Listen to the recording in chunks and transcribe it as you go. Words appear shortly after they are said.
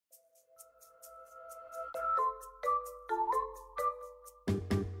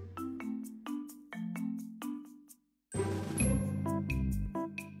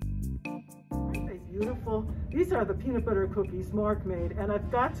beautiful. These are the peanut butter cookies Mark made, and I've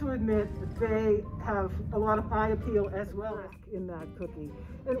got to admit they have a lot of eye appeal as well as in that cookie.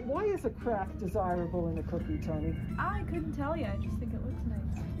 And why is a crack desirable in a cookie, Tony? I couldn't tell you. I just think it looks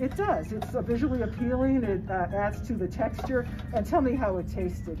nice. It does. It's visually appealing. It adds to the texture. And tell me how it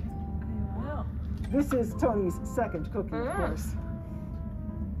tasted. I will. This is Tony's second cookie, of course.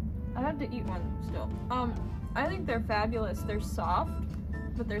 I had to eat one still. I think they're fabulous. They're soft,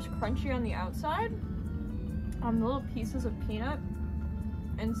 but there's crunchy on the outside. The little pieces of peanut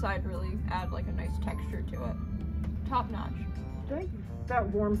inside really add like a nice texture to it. Top notch. Thank you. That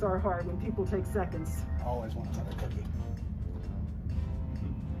warms our heart when people take seconds. Always want another cookie.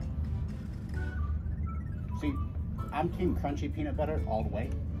 See, I'm team crunchy peanut butter all the way.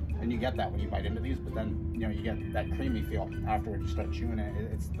 And you get that when you bite into these, but then, you know, you get that creamy feel afterwards. You start chewing it.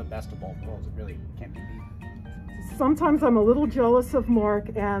 It's the best of both worlds. It really can't be beat. Sometimes I'm a little jealous of Mark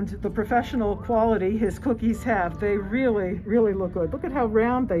and the professional quality his cookies have. They really, really look good. Look at how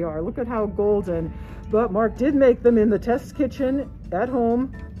round they are. Look at how golden. But Mark did make them in the test kitchen at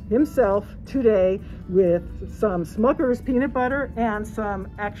home himself today with some Smucker's peanut butter and some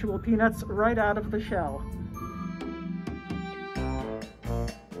actual peanuts right out of the shell.